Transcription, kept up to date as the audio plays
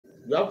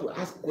You have to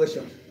ask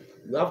questions.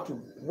 You have to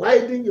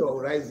widen your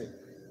horizon.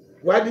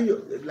 Widen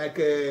your, like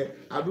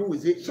Abu will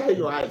say, shine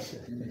your eyes.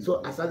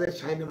 So I started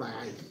shining my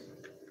eyes.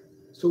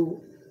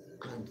 So,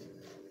 and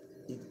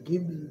it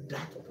gave me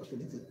that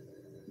opportunity,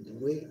 the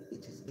way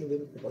it is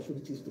giving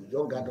opportunities to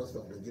young adults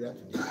of Nigeria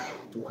today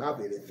to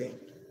have a thing,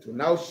 to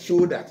now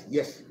show that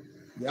yes,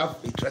 we have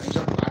a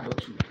transition to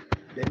adulthood.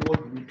 Then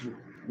what do we do?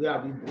 Where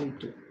are we going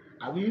to?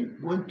 Are we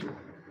going to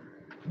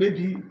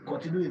maybe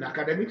continue in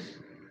academics?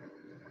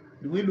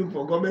 Do we look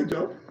for government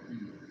job?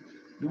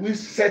 Do we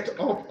set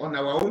up on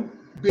our own,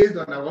 based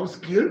on our own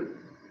skill,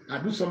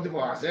 and do something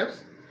for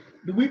ourselves?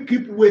 Do we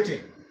keep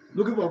waiting,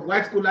 looking for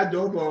white collar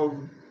job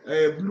or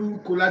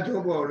blue collar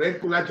job or red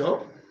collar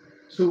job?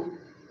 So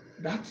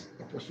that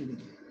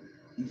opportunity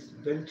is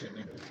very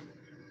tremendous.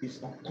 It's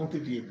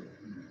unquantifiable.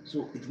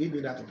 So it gave me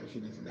that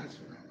opportunity. That's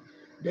one.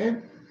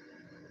 Then,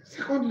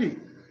 secondly,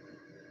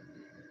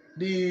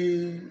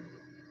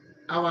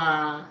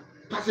 our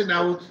passing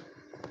out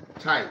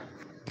time.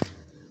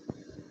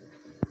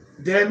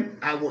 Then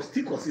I was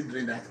still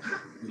considering that,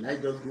 will I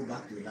just go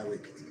back to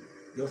Ilawekiti,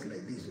 just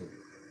like this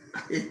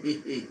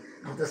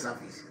after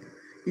service?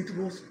 It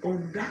was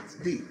on that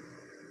day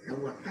that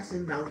we were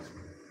passing out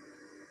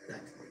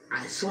that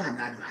I saw an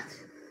advert.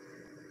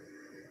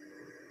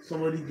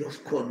 Somebody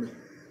just called me.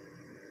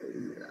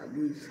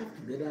 We sat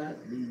together.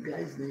 The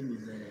guy's name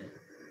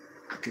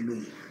is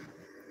Akiloye.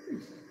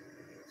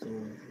 So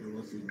he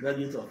was a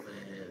graduate of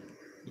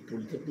the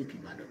Polytechnic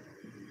Ibadan.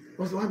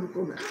 Was the one who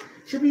called me.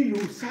 Shebi,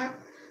 you sat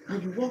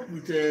and you work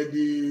with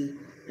the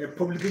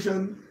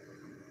publication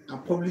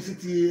and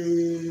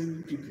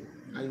publicity people,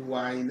 and you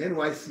are in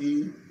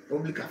NYSC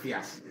Public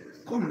Affairs.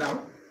 Come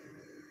now,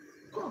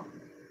 come.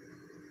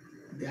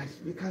 There's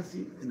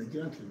vacancy in the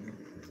Nigerian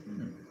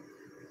Tribune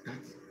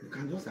that you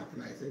can just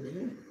apply. I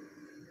said,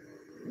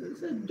 they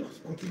said,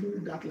 just continue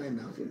that line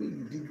now. So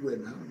you did well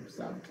now, you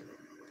served.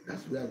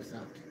 That's where we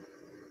served.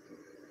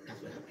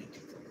 That's where I picked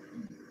it up.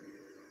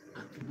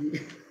 And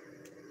today,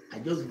 I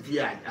just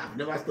veered. I've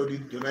never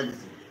studied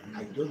journalism.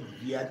 I just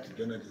veered to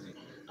journalism.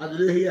 And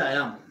today here I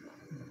am,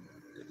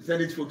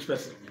 Senate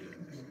spokesperson.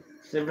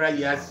 Several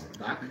years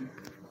back,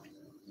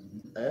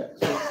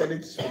 so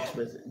Senate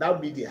spokesperson. That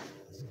media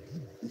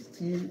is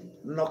still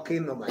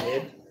knocking on my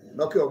head,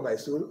 knocking on my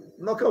soul,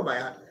 knocking on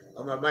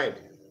my mind,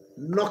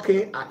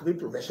 knocking at me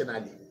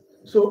professionally.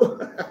 So,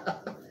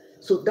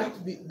 so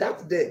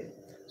that's there.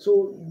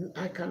 So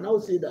I can now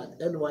say that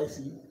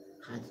NYSC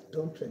has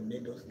done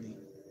tremendously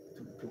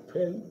to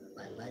propel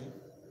my life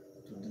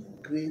to the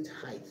great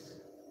heights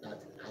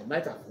that I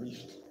might have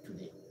reached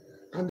today.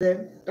 And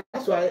then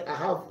that's why I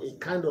have a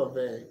kind of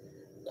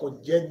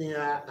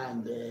congenial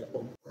and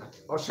that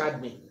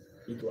ushered me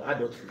into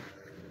adulthood.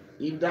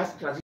 If that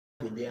transition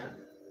was there,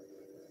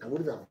 I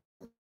wouldn't have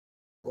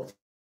gotten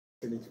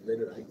it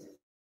very right.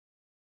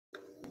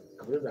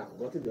 I wouldn't have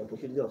gotten the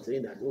opportunity of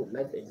saying that, oh,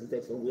 life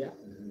existed somewhere,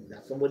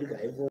 that somebody can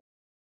even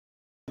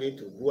need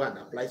to go and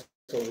apply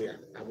somewhere.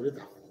 I wouldn't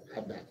have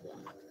had that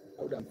one.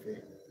 I would have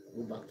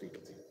go back to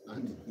Ekiti.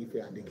 And Ife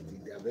and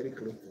Ekiti, they are very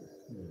close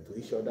to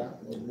each other,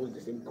 almost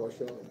the same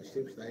culture, the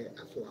same style,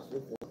 and so on and so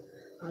forth.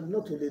 And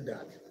not only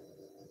that,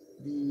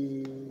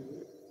 the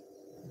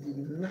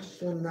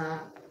national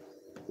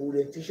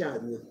orientation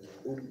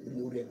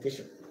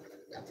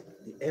that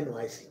the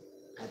NYSC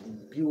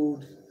and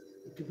build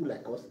people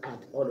like us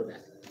and all of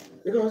that.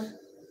 Because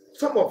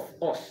some of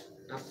us,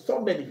 and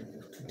so many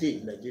people today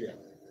in Nigeria,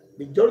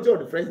 majority of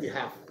the friends they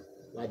have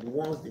were the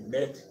ones they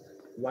met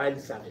while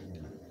serving.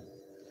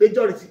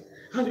 Majority.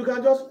 And you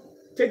can just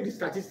take the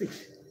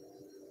statistics.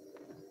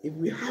 If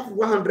we have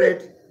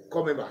 100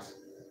 core members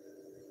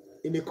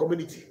in a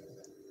community,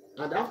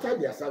 and after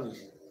their service,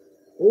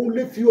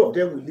 only few of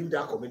them will leave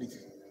that community.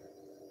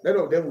 None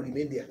of them will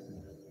remain there.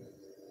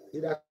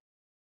 Either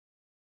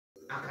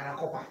Akara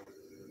Copper.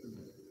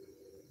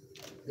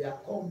 They are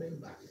core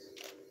members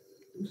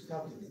who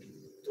serve in the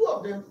community. Two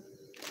of them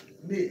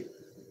made.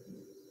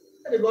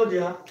 And they got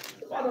there,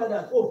 they found out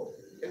that, oh,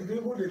 and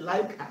people they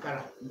like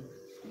Akara.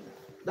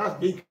 That's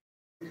big.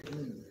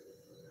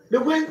 They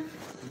went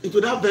into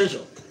that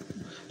venture.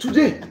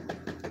 Today,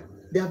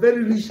 they are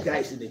very rich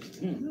guys in the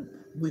city.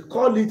 We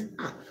call it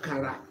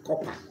Akara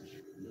Copper.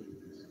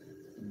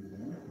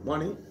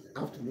 Morning,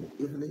 afternoon,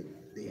 evening,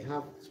 they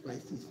have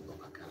spices of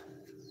Akara.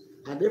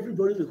 And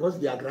everybody, because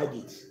they are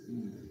graduates,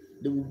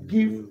 they will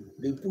give,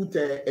 they put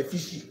a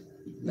fishy,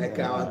 like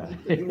our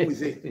people will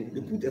say,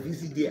 they put a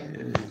fishy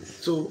there.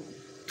 So,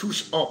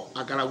 touch up,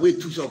 Akara way,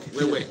 touch up,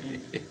 where.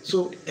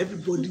 So,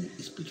 everybody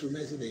is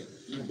patronizing them,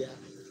 and they are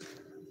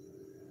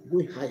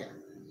going higher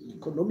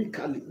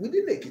economically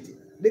within Ekiti.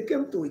 They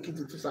came to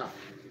Ekiti to serve.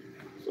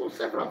 So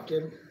several of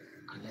them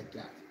are like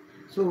that.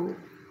 So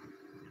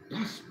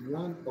that's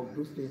one of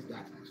those things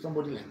that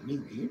somebody like me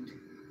did,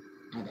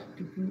 and that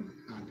people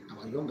and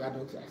our young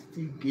adults are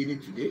still gaining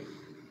today.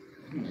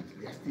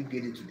 They are still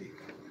gaining today.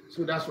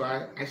 So that's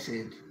why I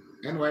said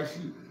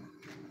NYSC,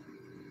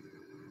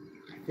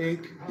 I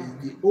think, is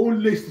the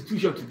only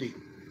institution today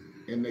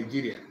in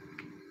Nigeria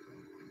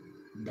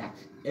that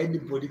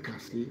anybody can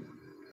say